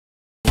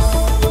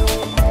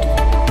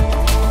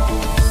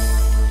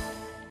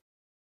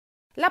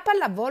La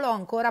pallavolo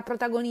ancora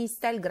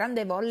protagonista, il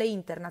grande volley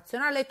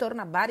internazionale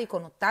torna a Bari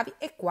con ottavi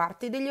e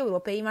quarti degli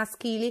europei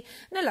maschili.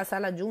 Nella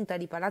sala giunta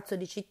di Palazzo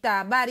di Città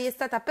a Bari è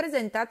stata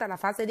presentata la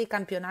fase dei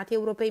campionati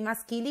europei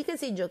maschili che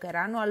si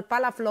giocheranno al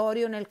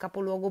Palaflorio nel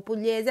capoluogo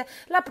pugliese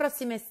la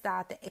prossima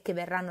estate e che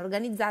verranno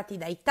organizzati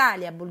da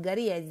Italia,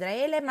 Bulgaria,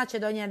 Israele e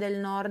Macedonia del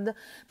Nord.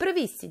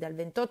 Previsti dal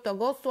 28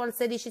 agosto al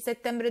 16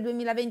 settembre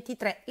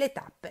 2023, le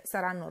tappe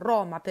saranno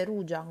Roma,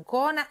 Perugia,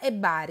 Ancona e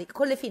Bari,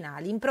 con le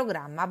finali in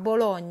programma a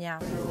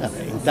Bologna.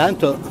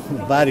 Intanto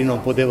Bari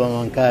non poteva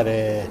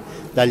mancare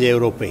dagli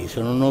europei,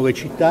 sono 9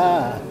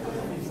 città,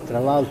 tra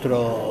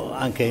l'altro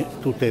anche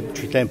tutte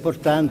città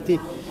importanti,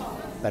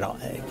 però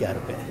è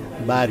chiaro che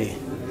Bari,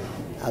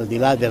 al di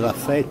là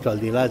dell'affetto, al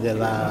di là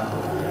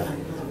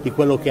di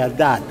quello che ha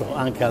dato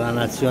anche alla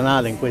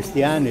nazionale in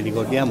questi anni,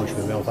 ricordiamoci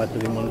che abbiamo fatto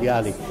dei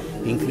mondiali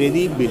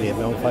incredibili,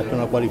 abbiamo fatto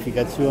una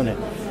qualificazione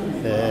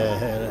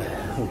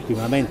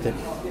ultimamente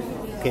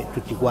che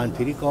tutti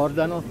quanti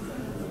ricordano.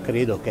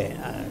 Credo che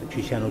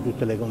ci siano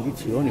tutte le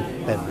condizioni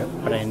per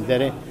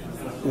prendere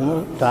un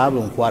ottavo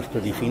e un quarto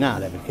di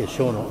finale, perché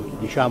sono,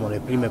 diciamo, le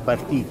prime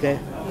partite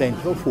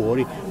dentro o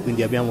fuori,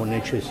 quindi abbiamo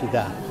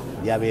necessità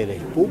di avere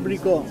il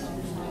pubblico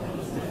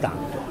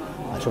tanto,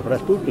 ma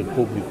soprattutto il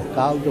pubblico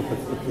caldo per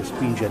poter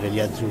spingere gli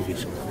azzurri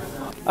su.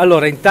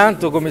 Allora,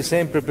 intanto come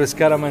sempre per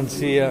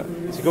scaramanzia,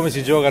 siccome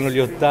si giocano gli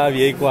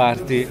ottavi e i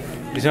quarti,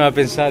 bisogna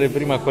pensare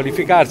prima a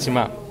qualificarsi,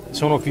 ma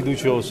sono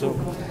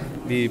fiducioso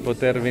di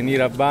poter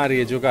venire a Bari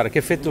e giocare. Che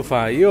effetto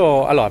fa?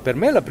 Allora, per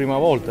me è la prima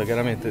volta,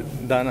 chiaramente,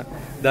 da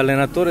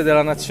allenatore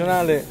della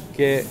nazionale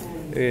che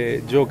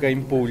gioca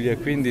in Puglia,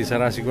 quindi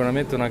sarà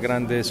sicuramente una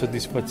grande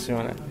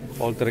soddisfazione,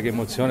 oltre che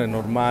emozione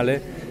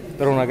normale,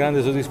 però una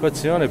grande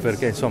soddisfazione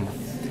perché insomma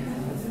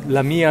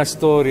la mia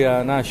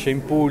storia nasce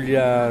in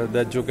Puglia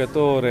da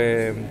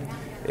giocatore,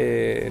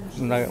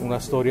 una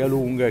storia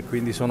lunga, e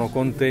quindi sono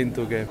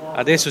contento che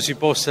adesso si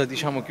possa,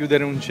 diciamo,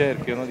 chiudere un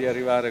cerchio, no? Di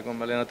arrivare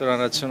come allenatore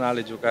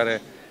nazionale e giocare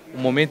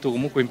un momento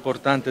comunque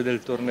importante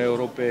del torneo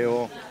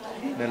europeo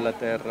nella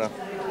terra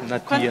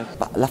natia.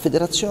 La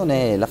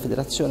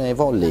federazione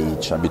volley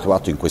ci ha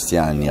abituato in questi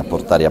anni a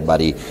portare a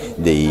Bari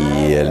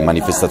delle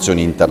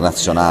manifestazioni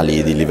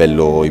internazionali di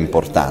livello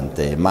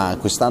importante, ma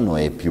quest'anno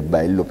è più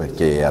bello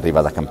perché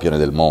arriva da campione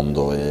del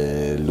mondo.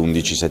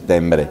 L'11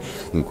 settembre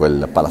in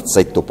quel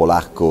palazzetto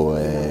polacco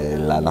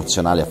la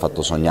nazionale ha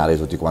fatto sognare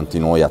tutti quanti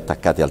noi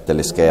attaccati al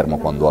teleschermo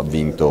quando ha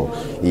vinto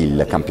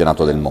il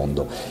campionato del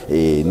mondo,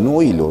 e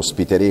noi lo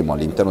ospiteremo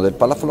all'interno del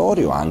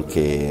Palaflorio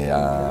anche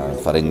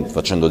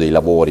facendo dei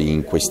lavori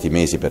in questi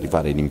mesi per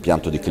rifare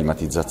l'impianto di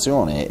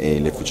climatizzazione e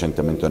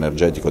l'efficientamento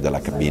energetico della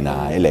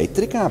cabina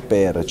elettrica,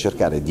 per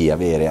cercare di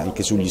avere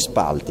anche sugli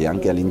spalti,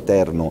 anche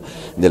all'interno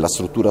della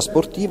struttura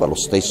sportiva, lo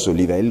stesso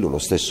livello, lo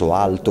stesso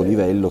alto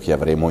livello che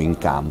avremo in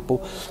campo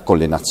con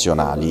le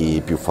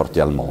nazionali più forti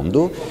al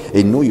mondo,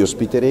 e noi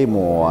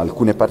ospiteremo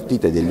alcune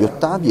partite degli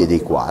ottavi e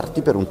dei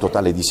quarti per un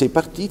totale di 6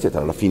 partite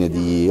tra la fine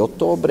di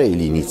ottobre e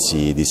gli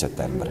inizi di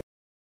settembre.